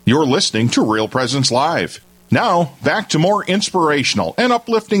You're listening to Real Presence Live. Now, back to more inspirational and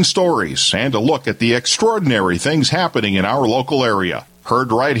uplifting stories and a look at the extraordinary things happening in our local area.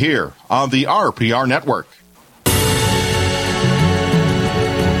 Heard right here on the RPR Network.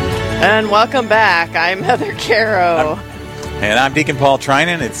 And welcome back. I'm Heather Caro. And I'm Deacon Paul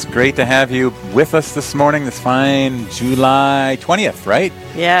Trinan. It's great to have you with us this morning, this fine July 20th, right?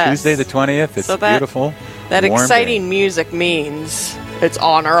 Yes. Tuesday the 20th. It's beautiful. That warm exciting day. Music means it's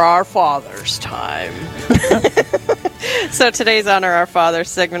Honor Our Fathers time. So today's Honor Our Fathers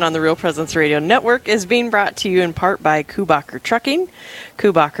segment on the Real Presence Radio Network is being brought to you in part by Kubacher Trucking.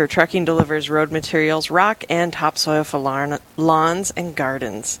 Kubacher Trucking delivers road materials, rock, and topsoil for lawns and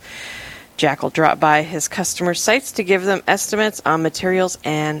gardens. Jack will drop by his customer sites to give them estimates on materials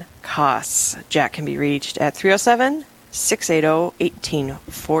and costs. Jack can be reached at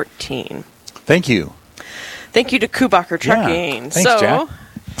 307-680-1814. Thank you. Thank you to Kubacher Trucking. Yeah, thanks, Jack.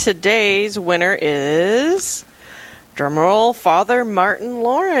 Today's winner is, drumroll, Father Martin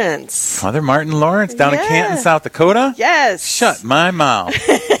Lawrence. Father Martin Lawrence down in Canton, South Dakota? Yes. Shut my mouth.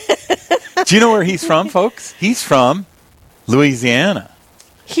 Do you know where he's from, folks? He's from Louisiana.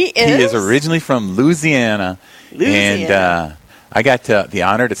 He is? He is originally from Louisiana. And I got the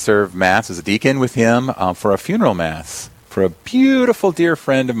honor to serve Mass as a deacon with him for a funeral Mass for a beautiful dear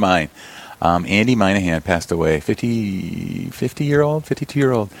friend of mine. Andy Minahan passed away,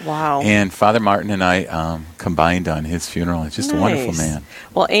 52-year-old. Wow. And Father Martin and I combined on his funeral. It's just a wonderful man.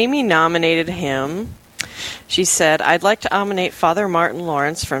 Well, Amy nominated him. She said, I'd like to nominate Father Martin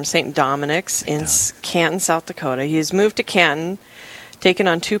Lawrence from St. Dominic's in Canton, South Dakota. He has moved to Canton, taken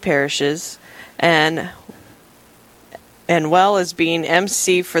on 2 parishes, and well as being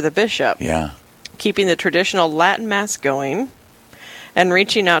MC for the bishop. Yeah. Keeping the traditional Latin Mass going, and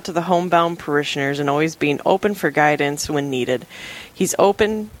reaching out to the homebound parishioners and always being open for guidance when needed. He's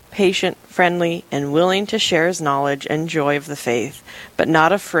open, patient, friendly, and willing to share his knowledge and joy of the faith, but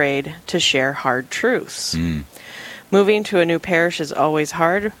not afraid to share hard truths. Moving to a new parish is always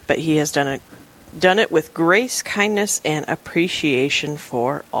hard, but he has done it with grace, kindness, and appreciation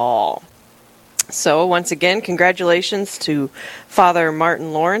for all. So, once again, congratulations to Father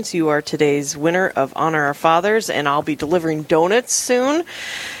Martin Lawrence. You are today's winner of Honor Our Fathers, and I'll be delivering donuts soon.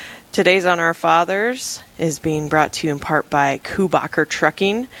 Today's Honor Our Fathers is being brought to you in part by Kubacher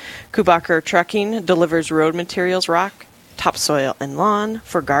Trucking. Kubacher Trucking delivers road materials, rock, topsoil, and lawn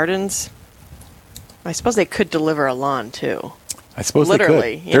for gardens. I suppose they could deliver a lawn, too. I suppose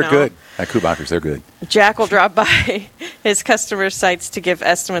literally, they could. They're good. At Kubacher's, they're good. Jack will drop by his customer sites to give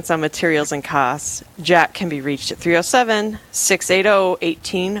estimates on materials and costs. Jack can be reached at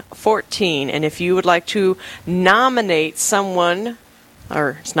 307-680-1814. And if you would like to nominate someone,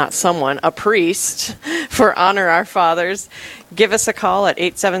 or it's not someone, a priest, for Honor Our Fathers, give us a call at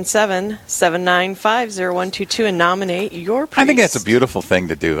 877-795-0122 and nominate your priest. I think that's a beautiful thing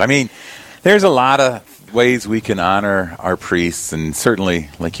to do. I mean, there's a lot of ways we can honor our priests, and certainly,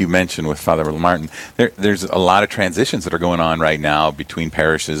 like you mentioned with Father Martin, there's a lot of transitions that are going on right now between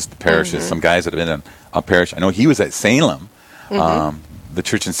parishes. Some guys that have been in a parish. I know he was at Salem, the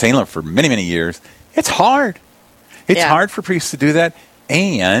church in Salem, for many, many years. It's hard. It's hard for priests to do that,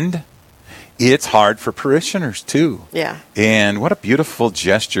 and it's hard for parishioners, too. Yeah. And what a beautiful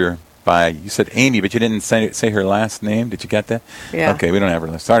gesture by, you said Amy, but you didn't say her last name. Did you get that? Yeah. Okay, we don't have her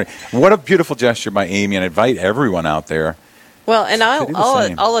list. Sorry. What a beautiful gesture by Amy, and I invite everyone out there. Well, and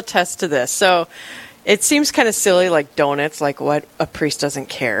I'll attest to this. So it seems kind of silly, like donuts, like what a priest doesn't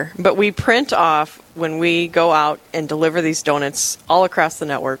care. But we print off, when we go out and deliver these donuts all across the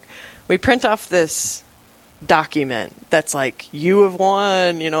network, we print off this document that's like, you have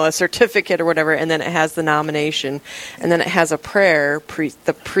won, a certificate or whatever, and then it has the nomination, and then it has a prayer,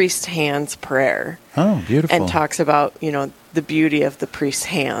 the priest hands prayer. Oh, beautiful. And talks about, the beauty of the priest's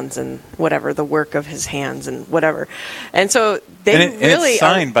hands and whatever, the work of his hands and whatever. And so and it's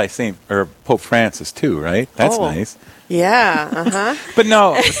signed by Pope Francis too, right? That's nice. Yeah, But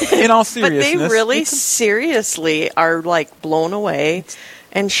no, in all seriousness. But they really seriously are like blown away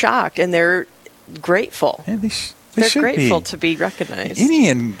and shocked, and they're grateful. Yeah, they're grateful to be recognized. Any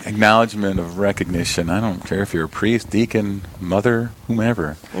acknowledgement of recognition, I don't care if you're a priest, deacon, mother,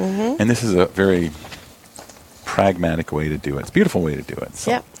 whomever. And this is a very pragmatic way to do it. It's a beautiful way to do it.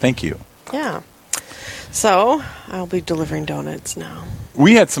 So thank you. Yeah. So I'll be delivering donuts now.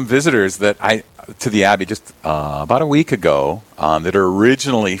 We had some visitors to the Abbey just about a week ago that are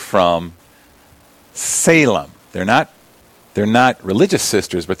originally from Salem. They're not religious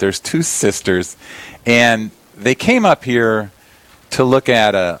sisters, but there's 2 sisters, and they came up here to look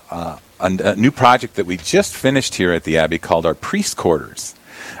at a new project that we just finished here at the Abbey called our priest quarters.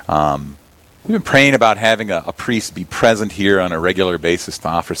 We've been praying about having a priest be present here on a regular basis to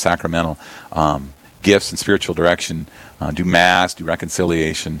offer sacramental gifts and spiritual direction, do Mass, do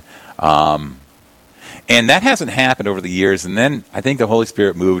reconciliation. And that hasn't happened over the years. And then I think the Holy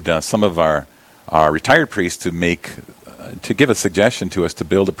Spirit moved some of our retired priests to give a suggestion to us to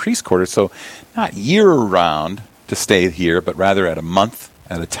build a priest quarter. So not year-round to stay here, but rather at a month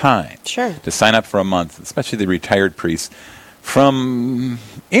at a time. Sure. To sign up for a month, especially the retired priests from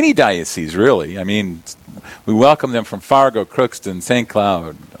any diocese, really. I mean, we welcome them from Fargo, Crookston, St.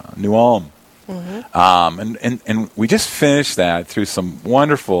 Cloud, New Ulm. Mm-hmm. And we just finished that through some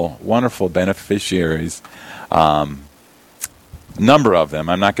wonderful, wonderful beneficiaries. Number of them.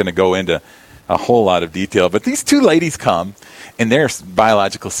 I'm not going to go into a whole lot of detail, but these two ladies come, and they're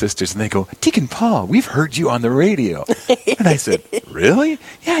biological sisters, and they go, Deacon Paul, we've heard you on the radio. And I said, really?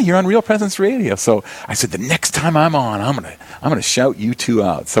 Yeah, you're on Real Presence Radio. So I said, the next time I'm on, I'm gonna shout you two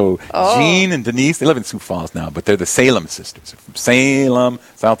out. So Jean and Denise, they live in Sioux Falls now, but they're the Salem sisters. They're from Salem,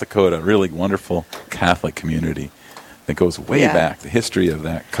 South Dakota, really wonderful Catholic community that goes way back. The history of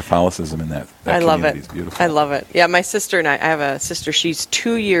that Catholicism in that I love community it. is beautiful. I love it. Yeah, my sister and I have a sister. She's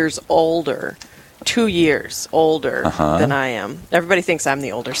 2 years older. 2 years older than I am. Everybody thinks I'm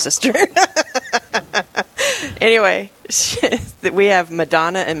the older sister. Anyway, we have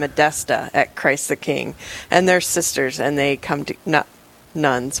Madonna and Modesta at Christ the King, and they're sisters, and they come to, not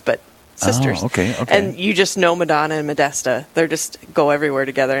nuns, but sisters. Oh, okay. And you just know Madonna and Modesta. They just go everywhere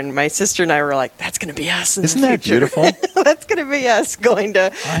together. And my sister and I were like, that's going to be us in Isn't the that future. beautiful? That's going to be us going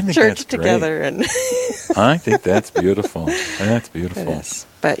to church together. And I think that's beautiful. That's beautiful. it is.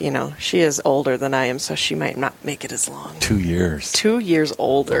 But, she is older than I am, so she might not make it as long. 2 years. 2 years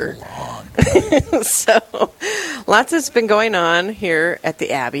older. Long. So, lots has been going on here at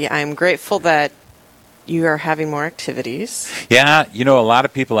the Abbey. I'm grateful that you are having more activities. Yeah, a lot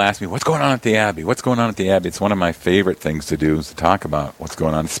of people ask me, what's going on at the Abbey? What's going on at the Abbey? It's one of my favorite things to do is to talk about what's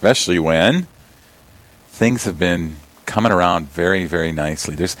going on, especially when things have been coming around very, very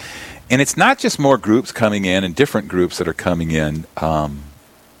nicely. And it's not just more groups coming in and different groups that are coming in,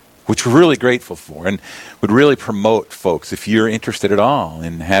 which we're really grateful for and would really promote folks, if you're interested at all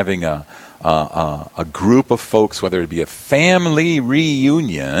in having a group of folks, whether it be a family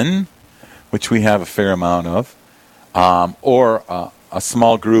reunion, which we have a fair amount of, or a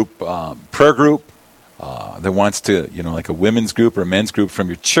small group, prayer group that wants to, like a women's group or a men's group from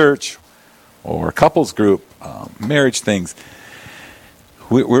your church, or a couples group, marriage things.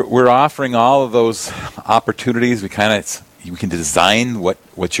 We're offering all of those opportunities. We can design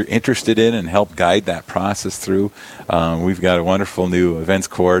what you're interested in and help guide that process through. We've got a wonderful new events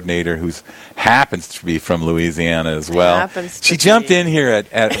coordinator who happens to be from Louisiana as well. She jumped in here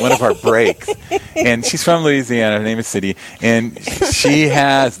at one of our breaks, and she's from Louisiana. Her name is Cindy, and she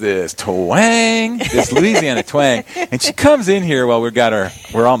has this twang, this Louisiana twang, and she comes in here while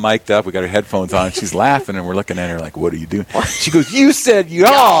we're all mic'd up, we got our headphones on. She's laughing, and we're looking at her like, "What are you doing?" She goes, "You said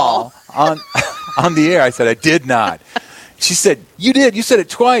y'all on the air." I said, "I did not." She said, "You did. You said it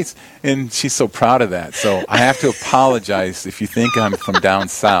twice." And she's so proud of that. So I have to apologize if you think I'm from down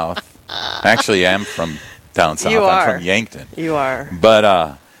south. Actually, I am from down south. I'm from Yankton. You are.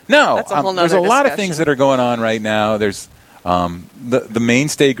 But no, That's a whole there's a nother lot of discussion. things that are going on right now. There's the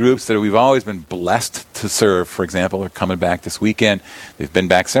mainstay groups that we've always been blessed to serve, for example, are coming back this weekend. They've been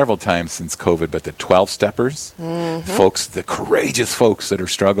back several times since COVID, but the 12-steppers, folks, the courageous folks that are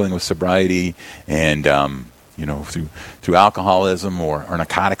struggling with sobriety and through alcoholism or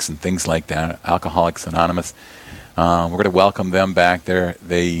narcotics and things like that, Alcoholics Anonymous. We're going to welcome them back there.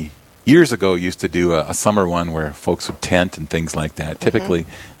 They, years ago, used to do a summer one where folks would tent and things like that. Typically,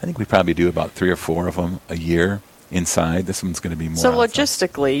 I think we probably do about 3 or 4 of them a year inside. This one's going to be more So outside.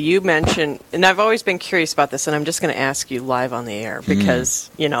 logistically, you mentioned, and I've always been curious about this, and I'm just going to ask you live on the air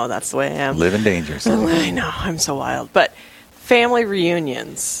because, that's the way I am. Live in danger. I know, I'm so wild. But family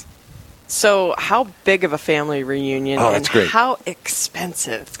reunions. So how big of a family reunion and that's great. how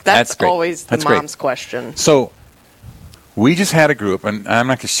expensive? That's great. always the That's great. mom's question. So we just had a group, and I'm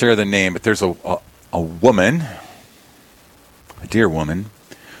not going to share the name, but there's a woman, a dear woman,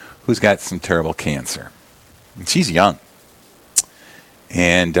 who's got some terrible cancer. And she's young.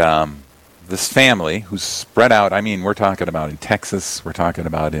 And this family who's spread out, we're talking about in Texas, we're talking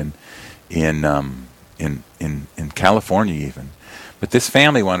about in California even. But this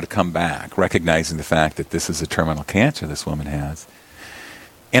family wanted to come back, recognizing the fact that this is a terminal cancer this woman has.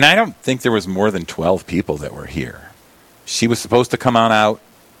 And I don't think there was more than 12 people that were here. She was supposed to come on out,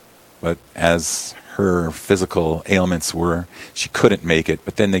 but as her physical ailments were, she couldn't make it.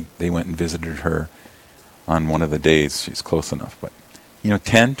 But then they went and visited her on one of the days. She's close enough. But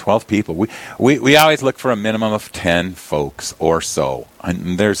 10, 12 people. We always look for a minimum of 10 folks or so.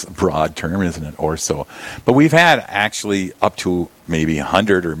 And there's a broad term, isn't it, or so. But we've had actually up to maybe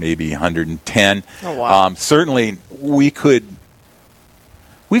 100 or maybe 110. Oh, wow. Certainly, I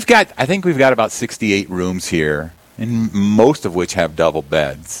think we've got about 68 rooms here, and most of which have double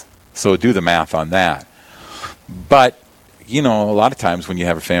beds. So do the math on that. But, a lot of times when you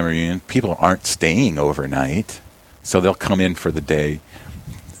have a family reunion, people aren't staying overnight. So they'll come in for the day.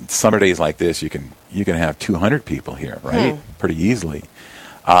 Summer days like this, you can have 200 people here, right? Pretty easily.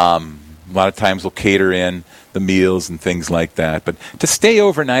 A lot of times we'll cater in the meals and things like that. But to stay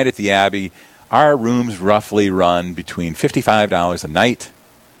overnight at the Abbey, our rooms roughly run between $55 a night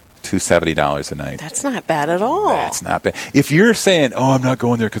to $70 a night. That's not bad at all. That's not bad. If you're saying, I'm not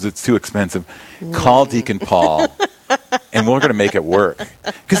going there because it's too expensive, call Deacon Paul. And we're going to make it work.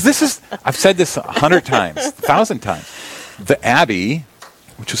 Because I've said this 100 times, 1,000 times. The Abbey,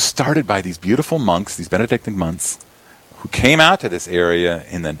 which was started by these beautiful monks, these Benedictine monks, who came out to this area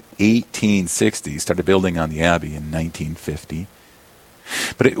in the 1860s, started building on the Abbey in 1950.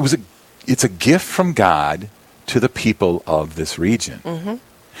 But it's a gift from God to the people of this region.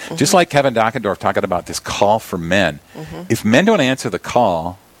 Mm-hmm. Just like Kevin Dockendorf talking about this call for men. Mm-hmm. If men don't answer the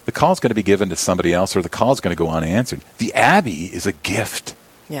call is going to be given to somebody else, or the call is going to go unanswered. The Abbey is a gift.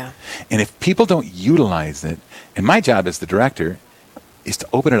 Yeah. And if people don't utilize it, and my job as the director is to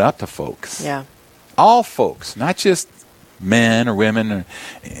open it up to folks. Yeah. All folks, not just men or women,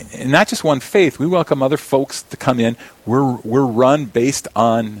 and not just one faith. We welcome other folks to come in. We're run based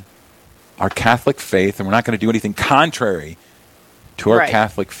on our Catholic faith, and we're not going to do anything contrary to our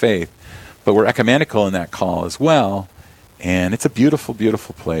Catholic faith. But we're ecumenical in that call as well. And it's a beautiful,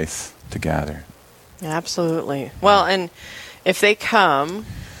 beautiful place to gather. Absolutely. Well, and if they come,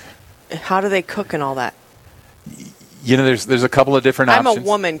 how do they cook and all that? There's a couple of different options. I'm a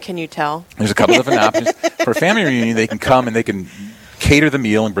woman, can you tell? There's a couple of different options. For a family reunion, they can come and they can cater the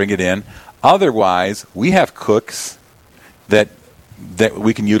meal and bring it in. Otherwise, we have cooks that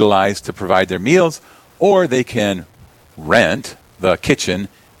we can utilize to provide their meals, or they can rent the kitchen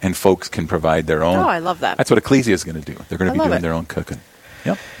and folks can provide their own. Oh, I love that. That's what Ecclesia is going to do. They're going to be doing their own cooking.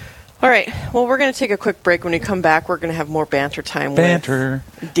 Yep. All right. Well, we're going to take a quick break. When we come back, we're going to have more banter time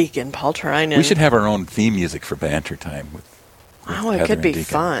with Deacon Paul Trinan. We should have our own theme music for banter time. With it could be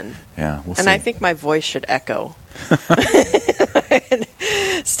fun. Yeah, we'll see. And I think my voice should echo.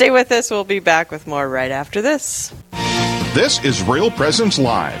 Stay with us. We'll be back with more right after this. This is Real Presence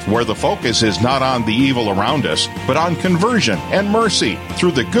Live, where the focus is not on the evil around us, but on conversion and mercy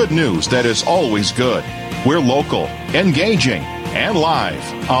through the good news that is always good. We're local, engaging, and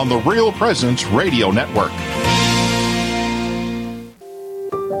live on the Real Presence Radio Network.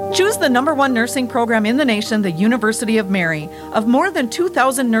 Choose the #1 nursing program in the nation, the University of Mary. Of more than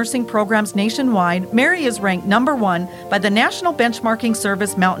 2,000 nursing programs nationwide, Mary is ranked #1 by the National Benchmarking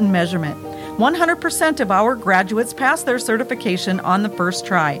Service Mountain Measurement. 100% of our graduates pass their certification on the first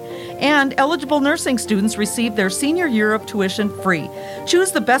try, and eligible nursing students receive their senior year of tuition free.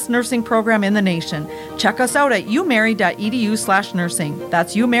 Choose the best nursing program in the nation. Check us out at umary.edu/nursing.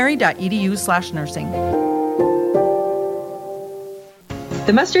 That's umary.edu/nursing.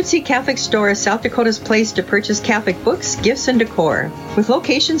 The Mustard Seed Catholic Store is South Dakota's place to purchase Catholic books, gifts, and decor. With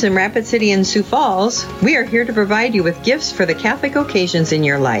locations in Rapid City and Sioux Falls, we are here to provide you with gifts for the Catholic occasions in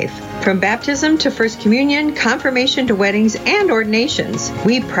your life. From baptism to First Communion, confirmation to weddings, and ordinations,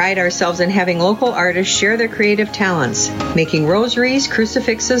 we pride ourselves in having local artists share their creative talents, making rosaries,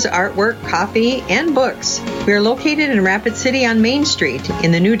 crucifixes, artwork, coffee, and books. We are located in Rapid City on Main Street,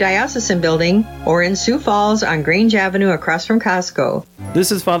 in the new Diocesan Building, or in Sioux Falls on Grange Avenue across from Costco.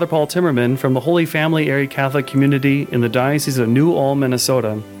 This is Father Paul Timmerman from the Holy Family Area Catholic Community in the Diocese of New Ulm,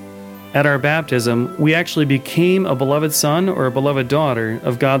 Minnesota. At our baptism, we actually became a beloved son or a beloved daughter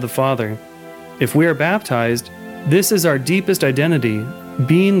of God the Father. If we are baptized, this is our deepest identity,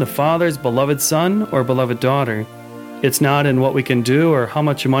 being the Father's beloved son or beloved daughter. It's not in what we can do or how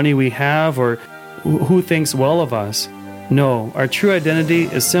much money we have or who thinks well of us. No, our true identity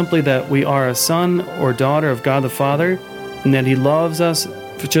is simply that we are a son or daughter of God the Father, and that He loves us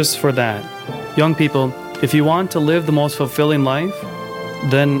just for that. Young people, if you want to live the most fulfilling life,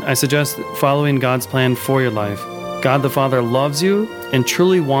 then I suggest following God's plan for your life. God the Father loves you and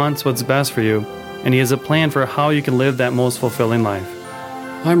truly wants what's best for you, and He has a plan for how you can live that most fulfilling life.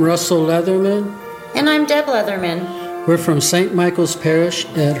 I'm Russell Leatherman. And I'm Deb Leatherman. We're from St. Michael's Parish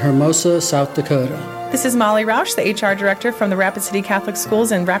at Hermosa, South Dakota. This is Molly Rausch, the HR Director from the Rapid City Catholic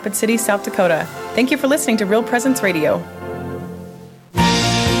Schools in Rapid City, South Dakota. Thank you for listening to Real Presence Radio.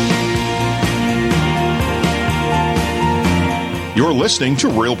 You're listening to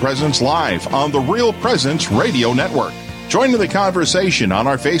Real Presence Live on the Real Presence Radio Network. Join in the conversation on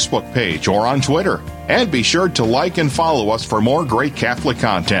our Facebook page or on Twitter. And be sure to like and follow us for more great Catholic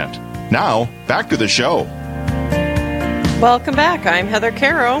content. Now, back to the show. Welcome back. I'm Heather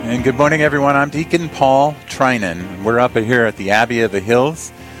Caro. And good morning, everyone. I'm Deacon Paul Trinan. We're up here at the Abbey of the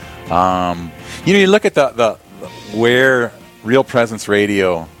Hills. You look at the where Real Presence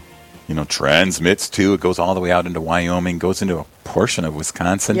Radio, transmits to. It goes all the way out into Wyoming, goes into a portion of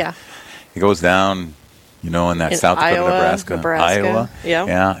Wisconsin. Yeah. It goes down, in that South Dakota, Nebraska, Iowa.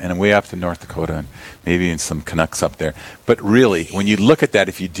 Yeah, and way up to North Dakota, and maybe in some Canucks up there. But really, when you look at that,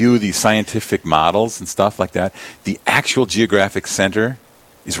 if you do these scientific models and stuff like that, the actual geographic center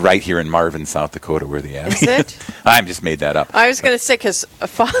is right here in Marvin, South Dakota, where the Abbey is. It? I just made that up. I was going to say, because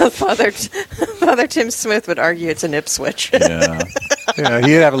Father Tim Smith would argue it's an Ipswich. Yeah,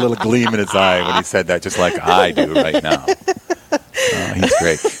 he'd have a little gleam in his eye when he said that, just like I do right now. He's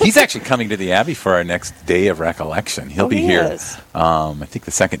great. He's actually coming to the Abbey for our next day of recollection. He'll be here, I think,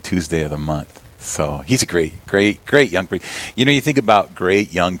 the second Tuesday of the month. So he's a great young priest. You think about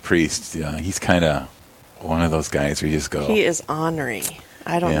great young priests. He's kind of one of those guys where you just go. He is ornery.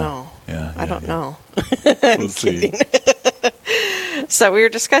 I don't know. I don't know. We'll see. So we were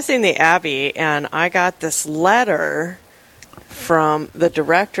discussing the Abbey, and I got this letter from the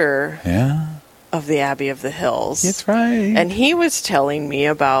director of the Abbey of the Hills. That's right. And he was telling me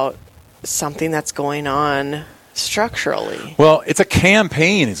about something that's going on structurally. Well, it's a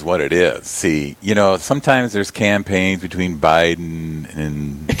campaign is what it is. See, sometimes there's campaigns between Biden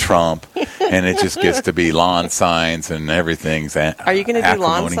and Trump, and it just gets to be lawn signs and everything's Are you going to do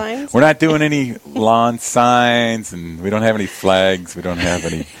lawn signs? We're not doing any lawn signs, and we don't have any flags. We don't have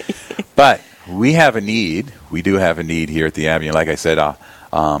any. But we have a need. We do have a need here at the Abbey. And like I said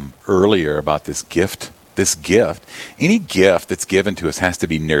earlier about this gift, any gift that's given to us has to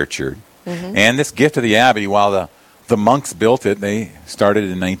be nurtured. Mm-hmm. And this gift of the Abbey, while the monks built it, they started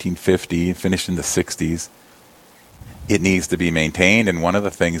in 1950, finished in the 60s, it needs to be maintained. And one of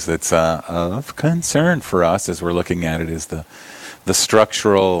the things that's of concern for us as we're looking at it is the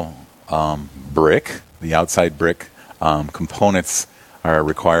structural brick, the outside brick components are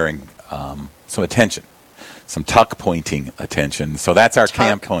requiring some attention, some tuck pointing attention. So that's our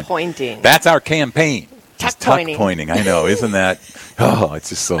campaign. That's our campaign. Tuck pointing. I know, isn't that? Oh, it's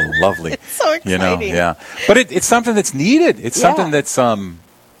just so lovely. It's so exciting. But it's something that's needed. It's something that's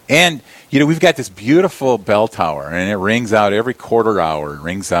and we've got this beautiful bell tower, and it rings out every quarter hour. It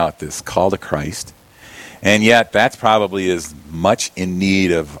rings out this call to Christ, and yet that's probably as much in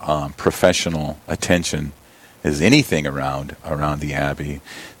need of professional attention as anything around the Abbey.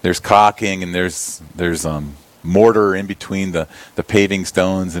 There's caulking, and there's mortar in between the paving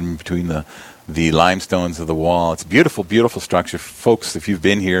stones and between the limestones of the wall. It's a beautiful, beautiful structure. Folks, if you've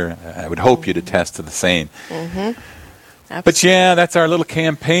been here, I would hope you'd attest to the same. Mm-hmm. But that's our little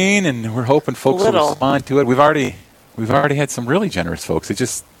campaign, and we're hoping folks will respond to it. We've already had some really generous folks.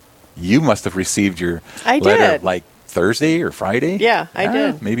 You must have received your letter like Thursday or Friday? Yeah, I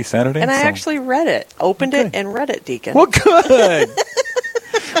did. Maybe Saturday. And I actually read it, opened it, and read it, Deacon. Well, good.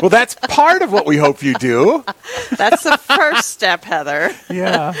 Well, that's part of what we hope you do. That's the first step, Heather.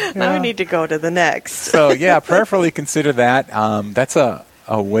 Yeah. Now we need to go to the next. So, prayerfully consider that. That's a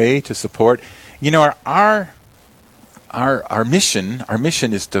way to support. Our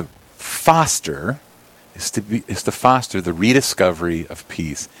mission is to foster the rediscovery of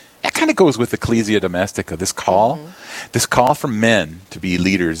peace. That kind of goes with Ecclesia Domestica. This call from men to be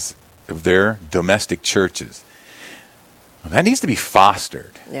leaders of their domestic churches. That needs to be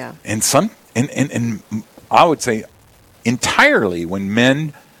fostered. Yeah. And I would say entirely when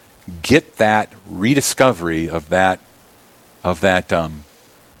men get that rediscovery of that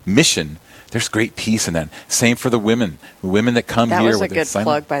mission, there's great peace in that. Same for the women that come here. That was a good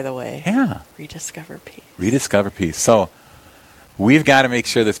plug, by the way. Yeah. Rediscover peace. Rediscover peace. So we've got to make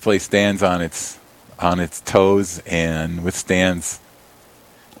sure this place stands on its toes and withstands.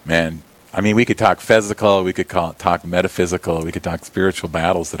 Man, I mean, we could talk physical, we could talk metaphysical, we could talk spiritual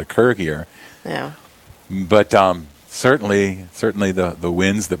battles that occur here. Yeah. But certainly the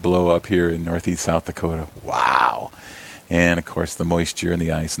winds that blow up here in northeast South Dakota. Wow. And, of course, the moisture and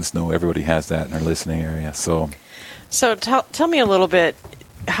the ice and snow. Everybody has that in our listening area. So tell me a little bit,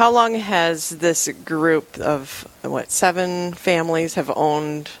 how long has this group of, 7 families have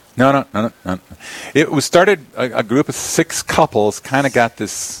owned? No. It was started, a group of 6 couples kind of got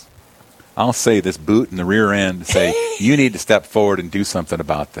this, I'll say, this boot in the rear end to say, you need to step forward and do something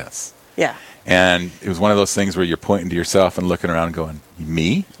about this. Yeah. And it was one of those things where you're pointing to yourself and looking around and going,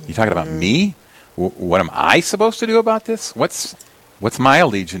 me? You talking about me? what am I supposed to do about this? What's my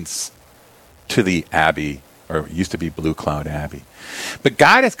allegiance to the Abbey, or it used to be Blue Cloud Abbey? But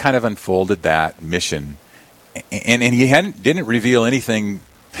God has kind of unfolded that mission, and he didn't reveal anything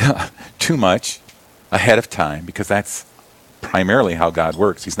too much ahead of time, because that's primarily how God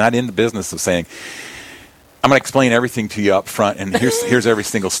works. He's not in the business of saying, I'm going to explain everything to you up front, and here's every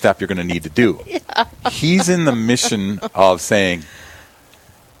single step you're going to need to do. Yeah. He's in the mission of saying,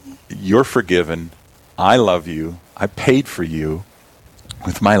 you're forgiven, I love you, I paid for you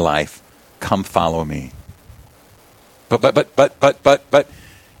with my life, come follow me. But,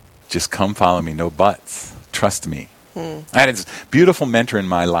 just come follow me, no buts, trust me. I had this beautiful mentor in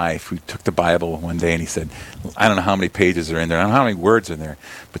my life who took the Bible one day and he said, I don't know how many pages are in there, I don't know how many words are in there,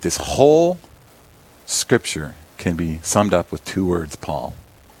 but this whole Scripture can be summed up with 2 words, Paul.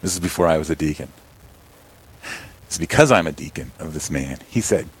 This is before I was a deacon. It's because I'm a deacon of this man. He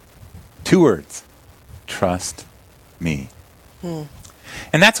said, 2 words, trust me. And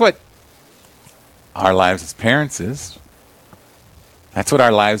that's what our lives as parents is. That's what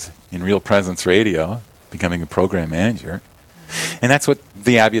our lives in Real Presence Radio, becoming a program manager. And that's what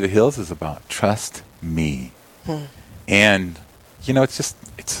the Abbey of the Hills is about. Trust me. And, it's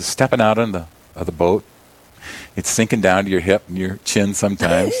a stepping out on the boat. It's sinking down to your hip and your chin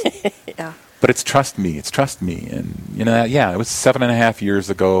sometimes. Yeah. But it's trust me. It's trust me. And, it was 7.5 years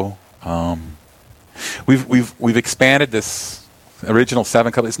ago. We've expanded this original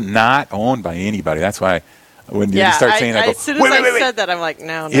 7 Cup. It's not owned by anybody. That's why when you start saying that, as soon as I said that, I'm like,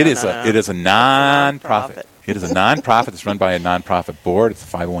 no. It is a non-profit. It is a non-profit. It's run by a non-profit board. It's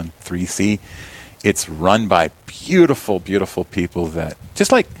a 501(c)(3). It's run by beautiful, beautiful people that,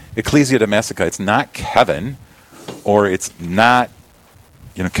 just like Ecclesia Domestica, it's not Kevin, or it's not,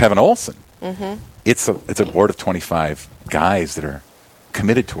 Kevin Olson. It's a board of 25 guys that are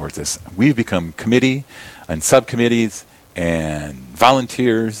committed towards this. We've become committee and subcommittees and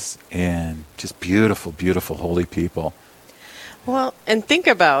volunteers and just beautiful, beautiful, holy people. Well, and think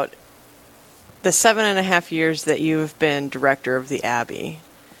about the 7.5 years that you've been director of the Abbey.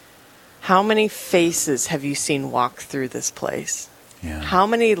 How many faces have you seen walk through this place? Yeah. How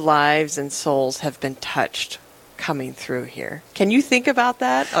many lives and souls have been touched coming through here? Can you think about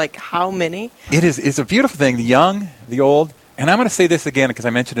that? Like, how many? It's a beautiful thing, the young, the old. And I'm going to say this again because I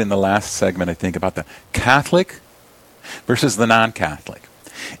mentioned it in the last segment, I think, about the Catholic versus the non-Catholic.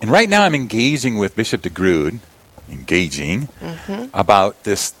 And right now I'm engaging with Bishop DeGrood, about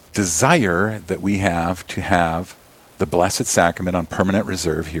this desire that we have to have the Blessed Sacrament on permanent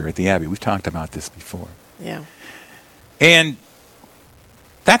reserve here at the Abbey. We've talked about this before. Yeah. And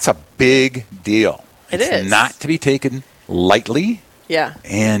that's a big deal. It's not to be taken lightly. Yeah.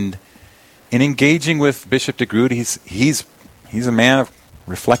 And in engaging with Bishop DeGrood, he's a man of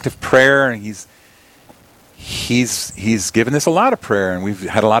reflective prayer, and he's given this a lot of prayer, and we've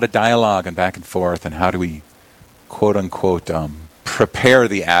had a lot of dialogue and back and forth, and how do we, quote unquote, prepare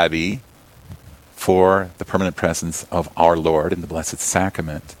the Abbey for the permanent presence of our Lord in the Blessed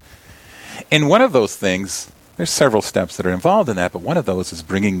Sacrament. And one of those things, there's several steps that are involved in that, but one of those is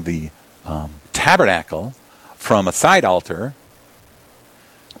bringing the tabernacle from a side altar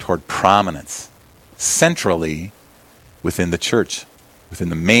toward prominence, centrally within the church, within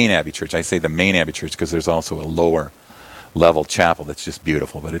the main Abbey Church. I say the main Abbey Church because there's also a lower level chapel that's just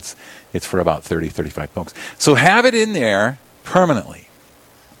beautiful, but it's for about 30, 35 folks. So have it in there permanently.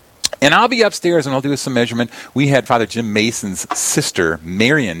 And I'll be upstairs and I'll do some measurement. We had Father Jim Mason's sister,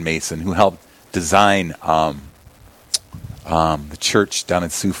 Marion Mason, who helped design the church down in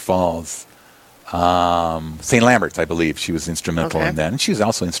Sioux Falls. St. Lambert's, I believe. She was instrumental in that. And she was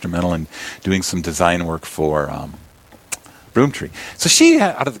also instrumental in doing some design work for Broomtree. So she,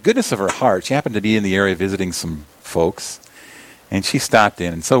 out of the goodness of her heart, she happened to be in the area visiting some folks, and she stopped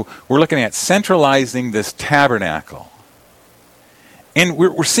in. And so we're looking at centralizing this tabernacle. And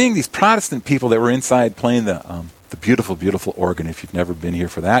we're seeing these Protestant people that were inside playing the beautiful, beautiful organ. If you've never been here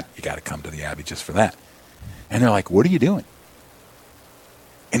for that, you got to come to the Abbey just for that. And they're like, what are you doing?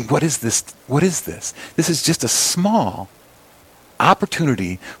 And what is this? What is this? This is just a small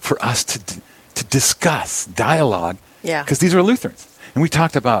opportunity for us to discuss, dialogue. Yeah. Because these are Lutherans. And we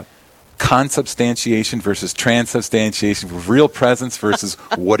talked about consubstantiation versus transubstantiation, real presence versus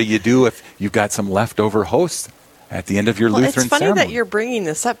what do you do if you've got some leftover hosts at the end of your Lutheran ceremony. It's funny ceremony. that you're bringing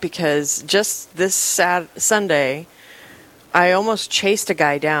this up because just this Sunday, I almost chased a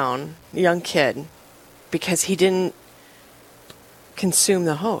guy down, a young kid, because he didn't consume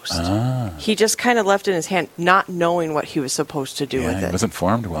the host. He just kind of left it in his hand, not knowing what he was supposed to do with it. He wasn't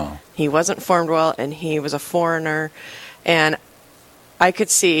formed well. He wasn't formed well, and he was a foreigner. And I could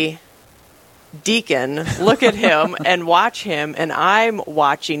see Deacon look at him and watch him, and I'm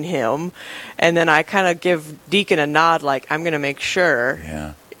watching him, and then I kind of give Deacon a nod like, I'm going to make sure.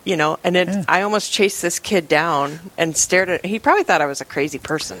 Yeah. You know, and I almost chased this kid down and stared at. He probably thought I was a crazy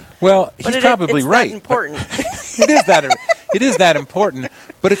person. Well, he's probably it's right. That important. It is that important.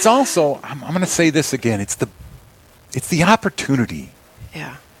 But it's also, I'm going to say this again. It's the opportunity.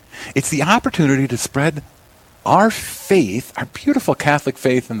 Yeah. It's the opportunity to spread our faith, our beautiful Catholic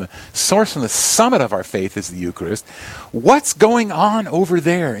faith, and the source and the summit of our faith is the Eucharist. What's going on over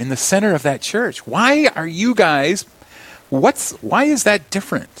there in the center of that church? Why are you guys? Why is that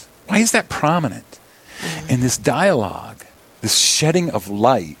different? Why is that prominent? And this dialogue, this shedding of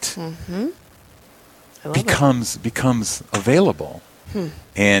light, becomes available.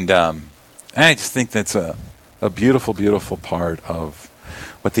 And I just think that's a beautiful, beautiful part of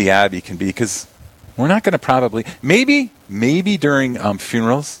what the Abbey can be, because we're not going to maybe during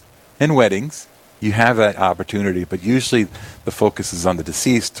funerals and weddings, you have that opportunity, but usually the focus is on the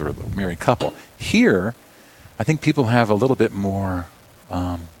deceased or the married couple. Here, I think people have a little bit more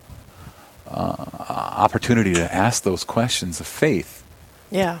opportunity to ask those questions of faith.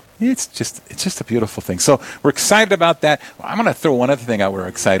 Yeah. It's just a beautiful thing. So we're excited about that. I'm going to throw one other thing out we're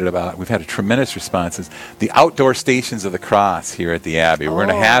excited about. We've had a tremendous response. Is the outdoor Stations of the Cross here at the Abbey. We're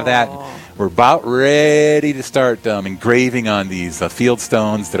going to have that. We're about ready to start engraving on these field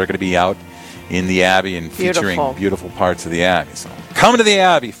stones that are going to be out in the Abbey and featuring beautiful parts of the Abbey. So come to the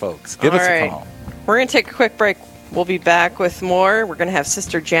Abbey, folks. Give us a call. We're going to take a quick break. We'll be back with more. We're going to have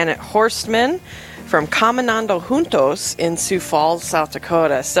Sister Janet Horstman from Caminando Juntos in Sioux Falls, South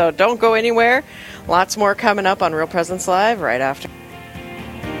Dakota. So don't go anywhere. Lots more coming up on Real Presence Live right after.